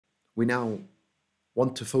we now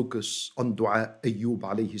want to focus on Dua Ayoub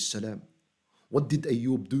alayhi salam. What did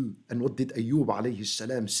Ayoub do? And what did Ayoub alayhi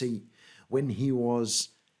salam say when he was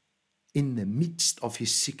in the midst of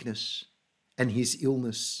his sickness and his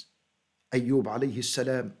illness? Ayoub alayhi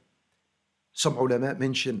salam, some ulama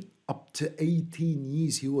mention up to 18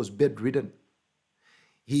 years he was bedridden.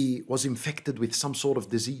 He was infected with some sort of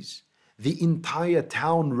disease. The entire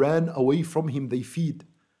town ran away from him. They feared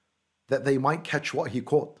that they might catch what he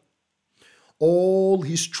caught. All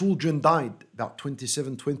his children died, about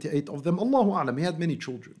 27, 28 of them. Allahu A'lam, he had many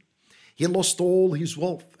children. He lost all his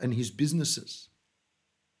wealth and his businesses.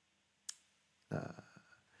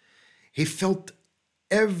 He felt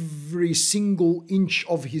every single inch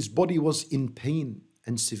of his body was in pain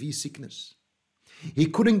and severe sickness. He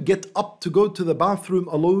couldn't get up to go to the bathroom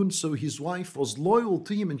alone, so his wife was loyal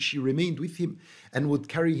to him and she remained with him and would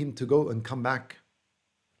carry him to go and come back.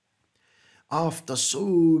 After so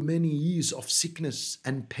many years of sickness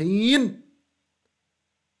and pain,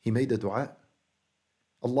 he made a dua.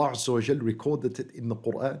 Allah Azza wa Jal recorded it in the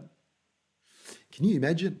Quran. Can you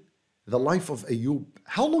imagine the life of Ayoub?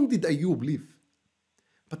 How long did Ayoub live?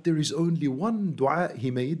 But there is only one dua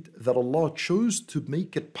he made that Allah chose to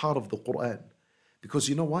make it part of the Quran. Because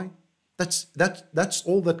you know why? That's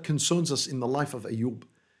all that concerns us in the life of Ayoub.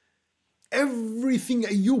 Everything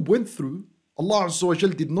Ayoub went through, Allah Azza wa Jal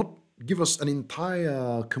did not give us an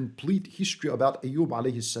entire complete history about Ayoub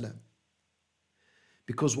alayhi salam.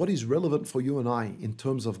 Because what is relevant for you and I in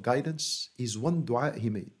terms of guidance is one dua he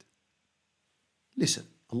made. Listen,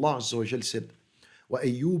 Allah Azza wa Jal said,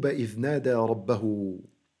 وَأَيُّوبَ إِذْ نَادَى رَبَّهُ.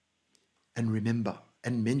 And remember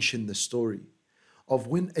and mention the story of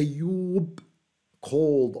when Ayoub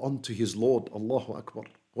called unto his Lord. Allahu Akbar.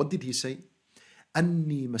 What did he say?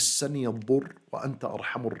 أَنِّي مَسَّنِيَ الضُّرُّ وَأَنْتَ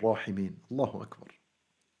أَرْحَمُ الرَّاحِمِينَ. Allahu Akbar.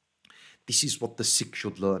 This is what the sick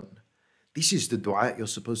should learn. This is the dua you're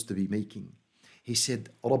supposed to be making. He said,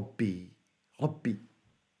 Rabbi, Rabbi.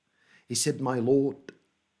 He said, my Lord.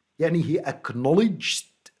 Yani he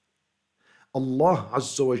acknowledged Allah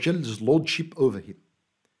Azza wa Jal's lordship over him.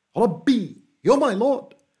 Rabbi, you're my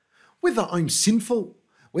Lord. Whether I'm sinful,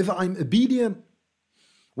 whether I'm obedient,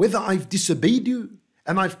 whether I've disobeyed you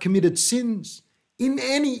and I've committed sins, in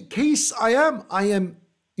any case I am,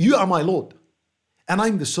 you are my Lord. And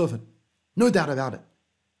I'm the servant. No doubt about it.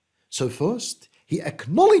 So first, he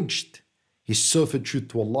acknowledged his servitude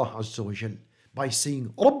to Allah Azza wa Jal by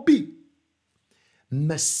saying, Rabbi,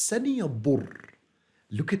 massani ad-durr.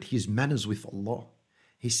 Look at his manners with Allah.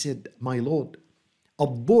 He said, my Lord,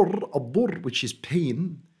 ad-durr, which is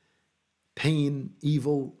pain,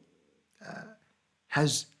 evil,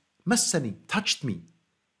 has massani, touched me.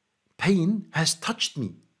 Pain has touched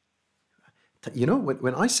me. You know,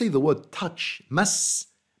 when I say the word touch,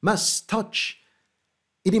 touch,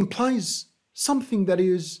 it implies something that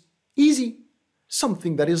is easy,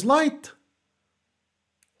 something that is light.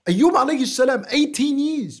 Ayyub alayhi salam, 18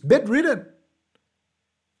 years, bedridden.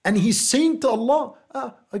 And he's saying to Allah,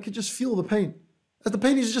 I could just feel the pain. The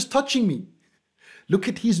pain is just touching me. Look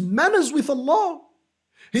at his manners with Allah.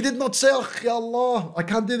 He did not say, Ya Allah, I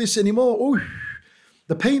can't do this anymore. Oh,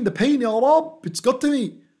 the pain, Ya Rab, it's got to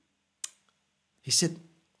me. He said,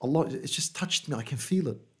 Allah, it's just touched me, I can feel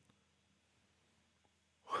it.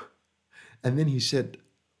 And then he said,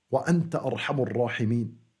 وَأَنْتَ أَرْحَمُ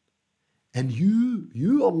الرَّاحِمِينَ. And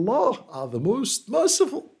you Allah are the most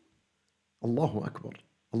merciful. Allahu Akbar,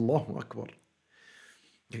 Allahu Akbar.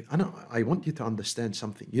 I want you to understand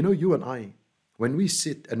something. You know, you and I, when we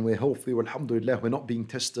sit and we're healthy, alhamdulillah, we're not being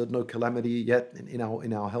tested, no calamity yet in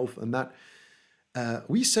our health and that,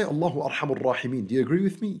 we say Allahu Arhamur Rahimin. Do you agree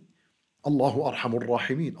with me? Allahu Arhamur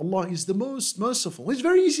Rahimin. Allah is the most merciful. It's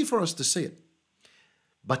very easy for us to say it.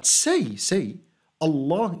 But say,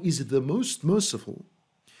 Allah is the most merciful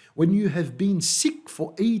when you have been sick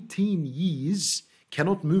for 18 years,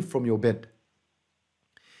 cannot move from your bed.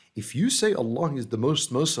 If you say Allah is the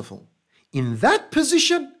most merciful, in that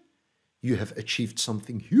position, you have achieved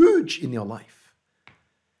something huge in your life.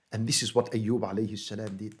 And this is what Ayyub alayhi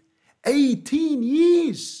salam did. 18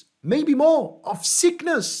 years, maybe more, of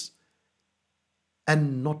sickness.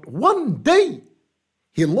 And not one day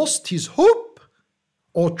he lost his hope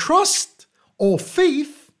or trust or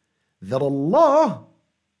faith that Allah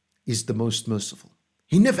is the most merciful.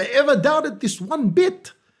 He never ever doubted this one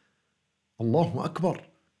bit. Allahu Akbar.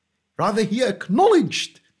 Rather, he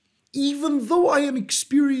acknowledged, even though I am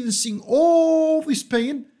experiencing all this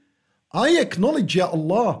pain, I acknowledge, Ya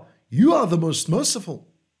Allah, you are the most merciful.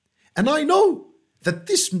 And I know that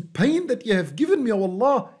this pain that you have given me, O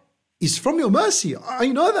Allah, is from your mercy. I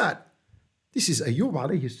know that. This is Ayyub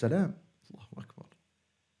alayhi salam. Allahu Akbar.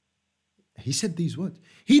 He said these words.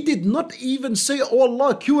 He did not even say, oh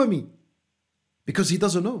Allah, cure me. Because he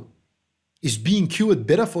doesn't know. Is being cured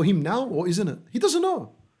better for him now or isn't it? He doesn't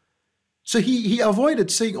know. So he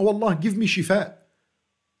avoided saying, oh Allah, give me shifa.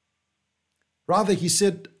 Rather he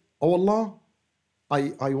said, oh Allah,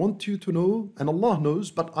 I want you to know, and Allah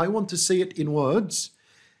knows, but I want to say it in words.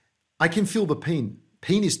 I can feel the pain.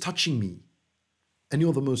 Pain is touching me. And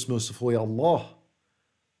you're the most merciful, Ya Allah.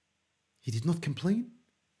 He did not complain.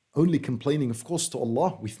 Only complaining, of course, to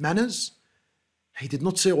Allah with manners. He did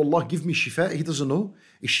not say, oh Allah, give me shifa. He doesn't know.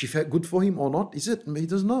 Is shifa good for him or not? Is it? He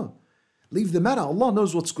doesn't know. Leave the matter. Allah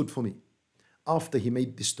knows what's good for me. After he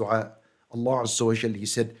made this dua, Allah Azza wa Jal, he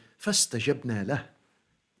said, فَاسْتَجَبْنَا لَهُ.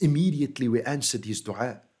 Immediately we answered his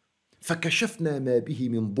dua. فَكَشَفْنَا مَا بِهِ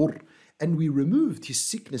مِنْ ضُرٍّ. And we removed his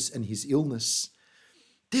sickness and his illness.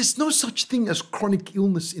 There's no such thing as chronic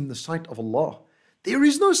illness in the sight of Allah. There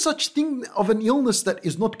is no such thing of an illness that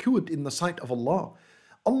is not cured in the sight of Allah.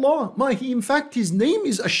 Allah, in fact, his name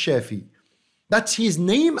is Ash-Shafi. That's his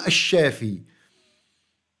name, Ash-Shafi.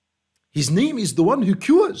 His name is the one who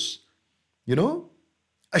cures. You know?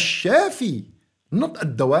 Ash-Shafi, not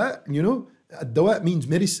ad-dawa. You know, ad-dawa means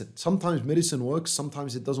medicine. Sometimes medicine works,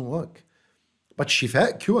 sometimes it doesn't work. But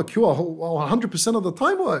shifa, cure 100% of the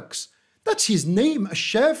time works. That's his name,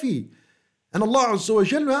 Ash-Shafi. And Allah Azza wa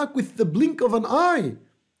Jalla, with the blink of an eye,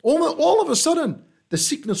 all of a sudden, the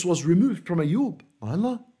sickness was removed from Ayoub.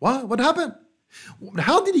 Allah, what happened?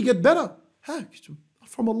 How did he get better?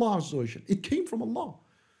 From Allah Azza wa Jalla. It came from Allah.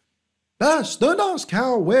 Bas, don't ask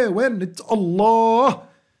how, where, when. It's Allah.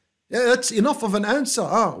 Yeah, that's enough of an answer.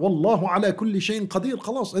 Wallahu ala kulli shayin qadir.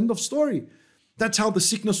 Khalas, end of story. That's how the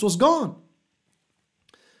sickness was gone.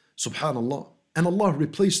 Subhanallah. And Allah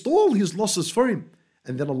replaced all his losses for him.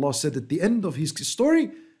 And then Allah said at the end of his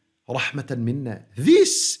story, Rahmatan minna.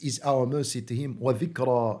 This is our mercy to him. Wa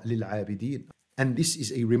dhikra lil abidin. And this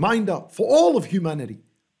is a reminder for all of humanity.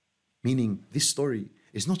 Meaning this story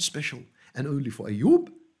is not special and only for Ayoub.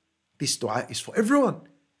 This dua is for everyone.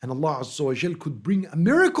 And Allah Azza wa Jal could bring a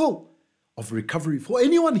miracle of recovery for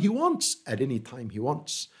anyone he wants at any time he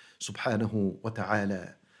wants. Subhanahu wa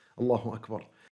ta'ala. Allahu Akbar.